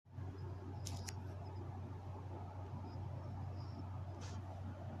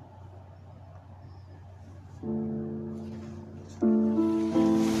Father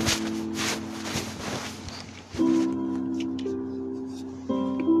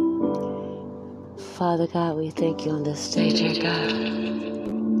God, we thank you on this day, dear God.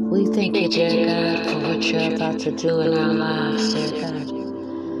 We thank you, dear God, for what you're about to do in our lives, dear God.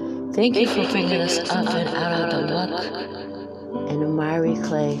 Thank you for bringing us up and out of the muck and the miry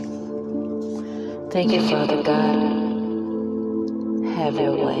clay. Thank you, Father God. Have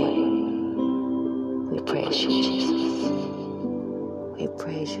your way. We praise you, Jesus. We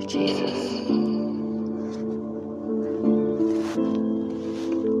praise you, Jesus.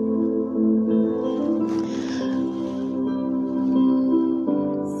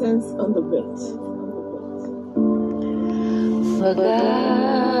 On the bit. For God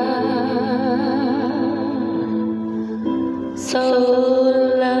so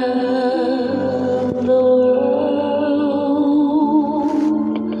loved the world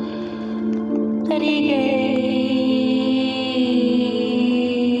that He gave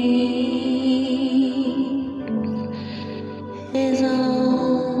His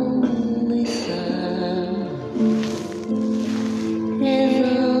only Son.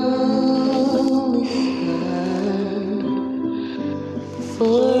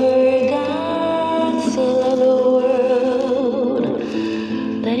 For God so loved the world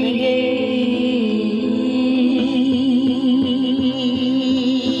that He gave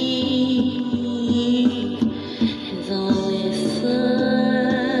His only Son,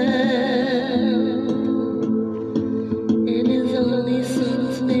 and His only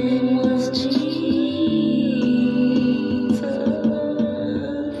Son's name was Jesus,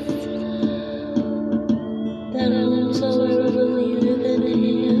 that whomsoever believeth in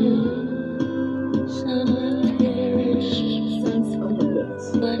Him shall not perish,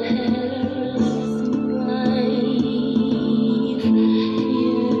 but have life.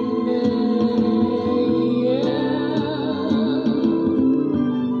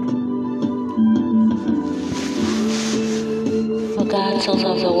 For God so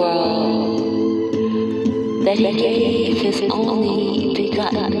loved the world that He gave His only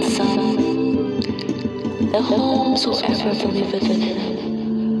begotten Son, that whomsoever believeth in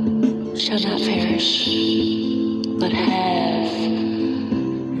Him shall not perish, but have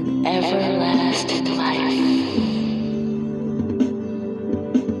an everlasting life.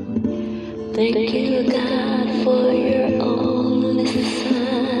 Thank you, God, for your only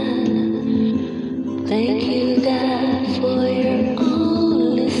Son. Thank you, God, for your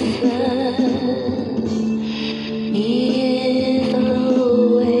only Son. He is the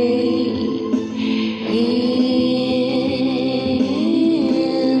way. He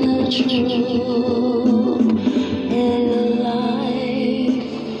is the truth and the life,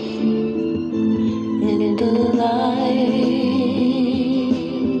 and the life.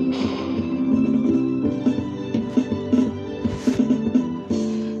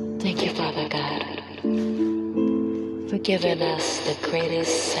 Thank you, Father God, for giving us the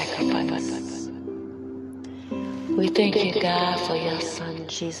greatest sacrifice. We thank you, God, for your Son,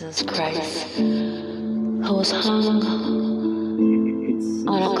 Jesus Christ, who was hung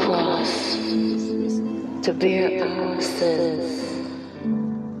on a cross to bear our sins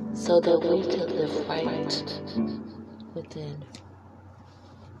so that we could live right within.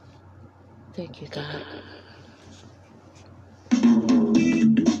 Thank you, God.